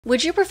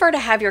Would you prefer to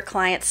have your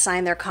clients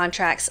sign their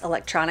contracts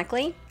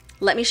electronically?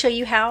 Let me show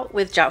you how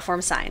with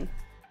Jotform Sign.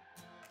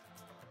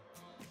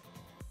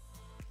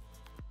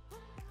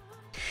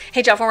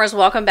 Hey Jotformers,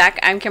 welcome back.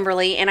 I'm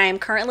Kimberly and I am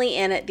currently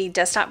in the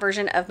desktop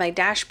version of my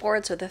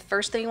dashboard. So the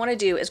first thing you want to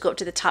do is go up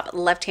to the top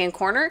left-hand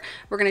corner.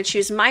 We're going to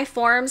choose My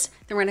Forms,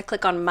 then we're going to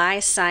click on My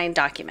Sign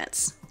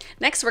Documents.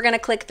 Next, we're going to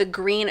click the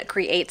green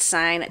Create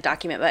Sign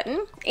Document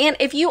button. And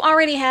if you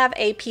already have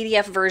a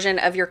PDF version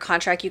of your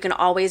contract, you can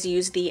always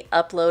use the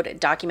Upload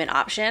Document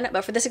option.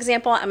 But for this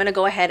example, I'm going to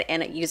go ahead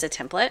and use a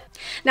template.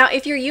 Now,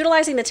 if you're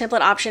utilizing the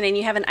template option and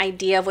you have an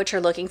idea of what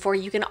you're looking for,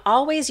 you can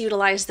always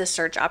utilize the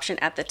search option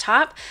at the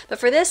top. But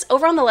for this,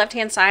 over on the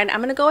left-hand side, I'm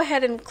going to go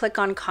ahead and click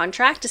on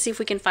Contract to see if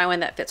we can find one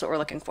that fits what we're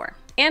looking for.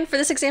 And for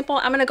this example,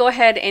 I'm going to go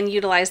ahead and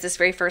utilize this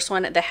very first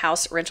one, the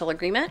house rental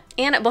agreement.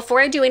 And before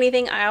I do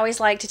anything, I always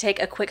like to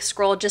take a quick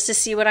scroll just to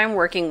see what I'm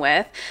working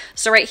with.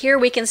 So right here,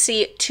 we can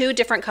see two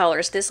different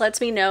colors. This lets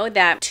me know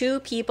that two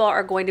people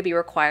are going to be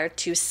required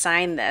to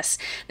sign this.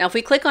 Now, if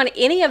we click on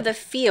any of the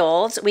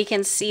fields, we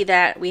can see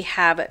that we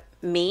have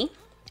me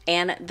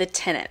and the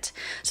tenant.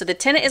 So the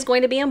tenant is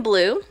going to be in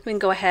blue. We can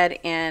go ahead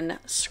and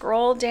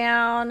scroll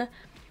down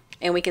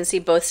and we can see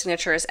both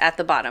signatures at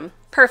the bottom.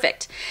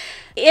 Perfect.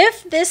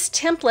 If this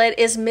template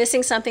is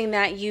missing something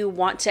that you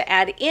want to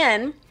add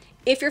in,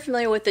 if you're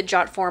familiar with the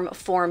Jotform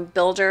form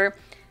builder,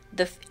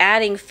 the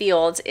adding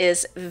fields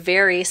is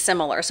very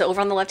similar. So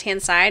over on the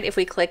left-hand side, if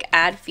we click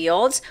Add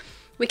Fields,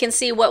 we can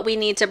see what we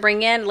need to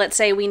bring in. Let's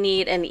say we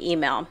need an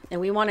email and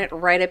we want it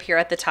right up here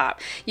at the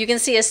top. You can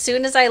see as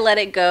soon as I let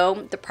it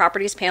go, the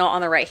properties panel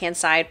on the right-hand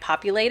side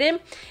populated,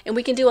 and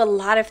we can do a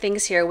lot of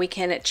things here. We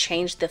can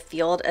change the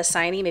field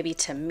assignee maybe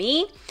to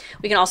me.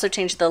 We can also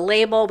change the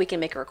label. We can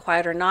make it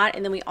required or not.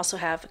 And then we also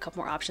have a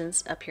couple more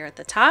options up here at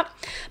the top.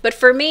 But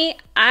for me,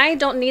 I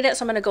don't need it.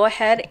 So I'm going to go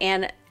ahead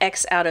and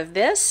X out of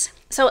this.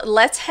 So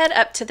let's head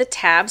up to the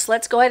tabs.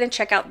 Let's go ahead and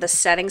check out the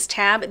settings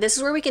tab. This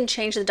is where we can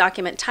change the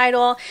document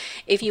title.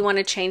 If you want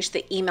to change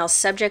the email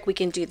subject, we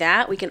can do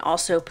that. We can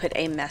also put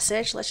a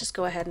message. Let's just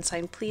go ahead and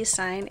sign, please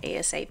sign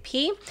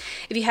ASAP.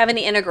 If you have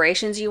any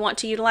integrations you want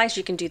to utilize,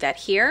 you can do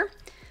that here.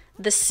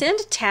 The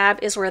send tab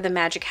is where the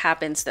magic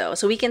happens though.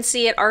 So we can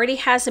see it already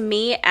has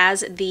me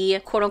as the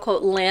quote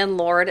unquote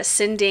landlord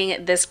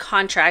sending this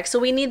contract. So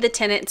we need the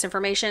tenant's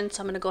information.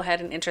 So I'm going to go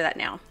ahead and enter that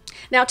now.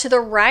 Now to the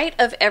right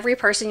of every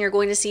person, you're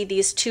going to see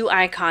these two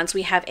icons.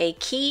 We have a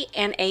key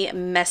and a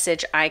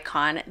message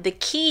icon. The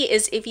key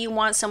is if you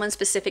want someone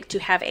specific to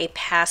have a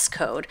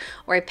passcode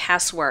or a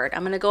password.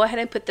 I'm going to go ahead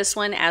and put this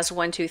one as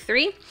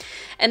 123.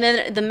 And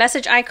then the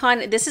message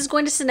icon, this is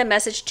going to send a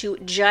message to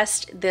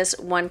just this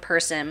one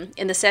person.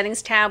 In the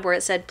settings tab where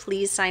it said,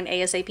 please sign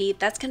ASAP,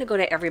 that's going to go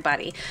to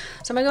everybody.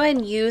 So I'm going to go ahead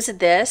and use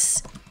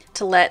this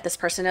to let this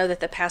person know that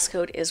the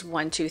passcode is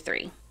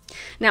 123.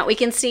 Now we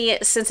can see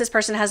since this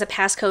person has a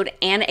passcode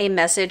and a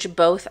message,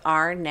 both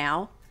are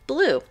now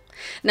blue.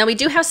 Now we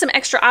do have some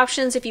extra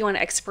options. If you want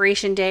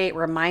expiration date,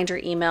 reminder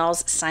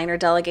emails, signer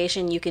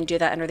delegation, you can do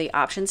that under the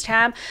options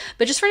tab.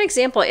 But just for an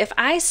example, if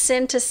I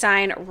send to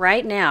sign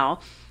right now,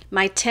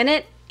 my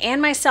tenant and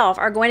myself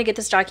are going to get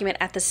this document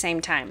at the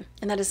same time.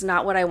 And that is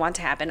not what I want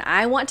to happen.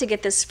 I want to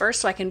get this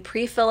first so I can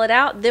pre-fill it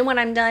out. Then when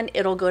I'm done,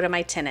 it'll go to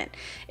my tenant.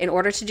 In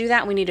order to do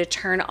that, we need to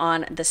turn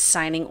on the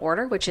signing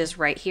order, which is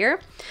right here.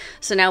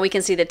 So now we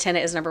can see the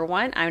tenant is number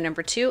 1, I'm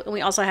number 2, and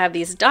we also have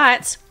these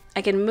dots.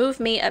 I can move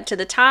me up to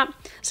the top.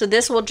 So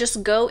this will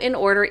just go in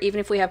order. Even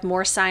if we have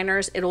more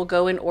signers, it will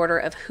go in order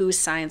of who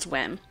signs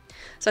when.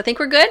 So I think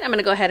we're good. I'm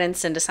gonna go ahead and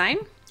send a sign.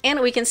 And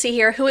we can see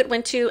here who it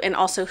went to and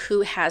also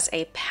who has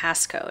a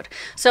passcode.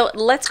 So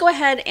let's go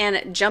ahead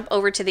and jump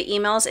over to the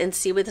emails and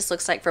see what this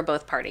looks like for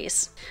both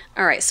parties.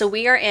 All right, so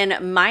we are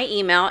in my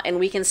email and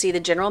we can see the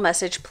general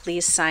message,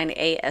 please sign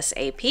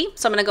ASAP.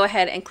 So I'm gonna go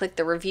ahead and click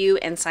the review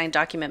and sign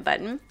document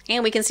button.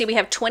 And we can see we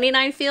have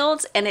 29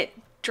 fields and it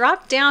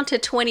dropped down to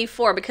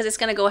 24 because it's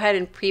going to go ahead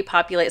and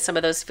pre-populate some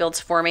of those fields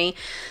for me.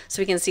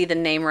 So we can see the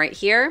name right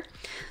here.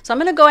 So I'm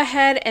going to go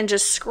ahead and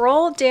just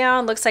scroll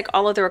down. Looks like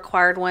all of the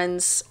required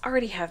ones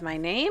already have my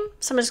name.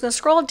 So I'm just going to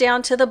scroll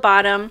down to the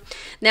bottom.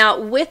 Now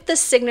with the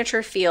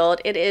signature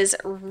field, it is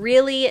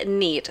really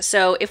neat.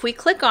 So if we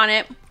click on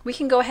it, we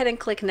can go ahead and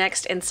click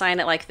next and sign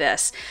it like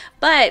this.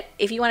 But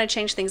if you want to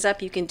change things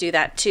up, you can do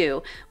that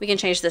too. We can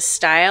change the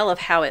style of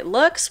how it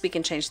looks. We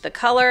can change the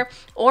color,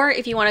 or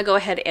if you want to go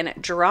ahead and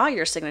draw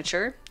your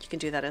signature, you can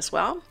do that as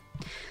well.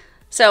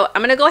 So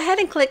I'm going to go ahead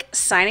and click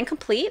sign and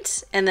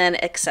complete and then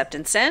accept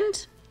and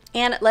send.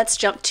 And let's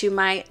jump to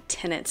my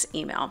tenant's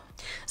email.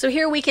 So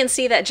here we can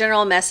see that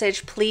general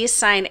message, please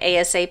sign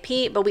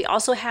ASAP, but we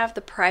also have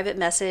the private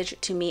message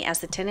to me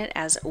as the tenant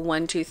as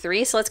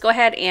 123. So let's go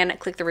ahead and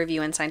click the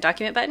review and sign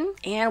document button.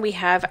 And we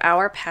have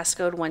our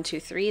passcode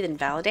 123, then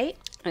validate.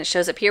 And it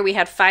shows up here we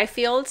had 5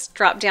 fields,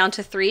 drop down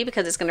to 3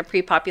 because it's going to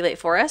pre-populate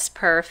for us.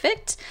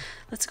 Perfect.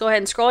 Let's go ahead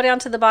and scroll down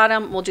to the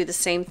bottom. We'll do the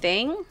same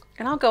thing.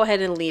 And I'll go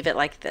ahead and leave it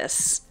like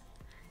this.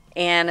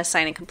 And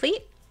assign and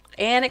complete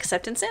and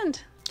accept and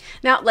send.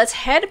 Now let's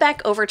head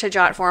back over to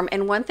Jotform,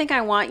 and one thing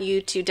I want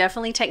you to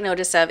definitely take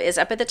notice of is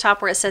up at the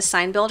top where it says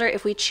Sign Builder.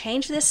 If we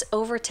change this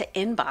over to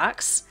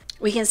Inbox,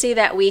 we can see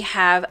that we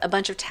have a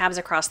bunch of tabs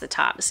across the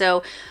top.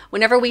 So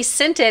whenever we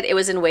sent it, it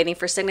was in waiting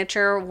for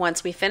signature.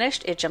 Once we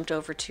finished, it jumped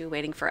over to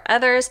waiting for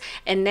others.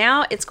 And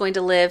now it's going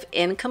to live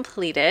in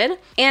completed.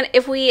 And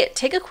if we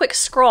take a quick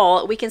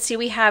scroll, we can see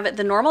we have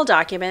the normal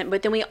document,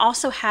 but then we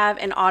also have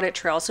an audit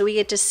trail. So we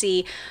get to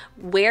see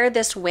where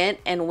this went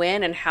and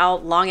when and how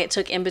long it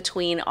took in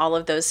between all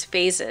of those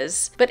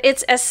phases. But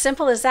it's as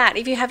simple as that.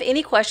 If you have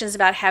any questions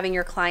about having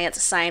your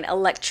clients sign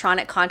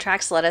electronic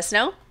contracts, let us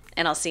know,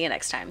 and I'll see you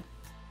next time.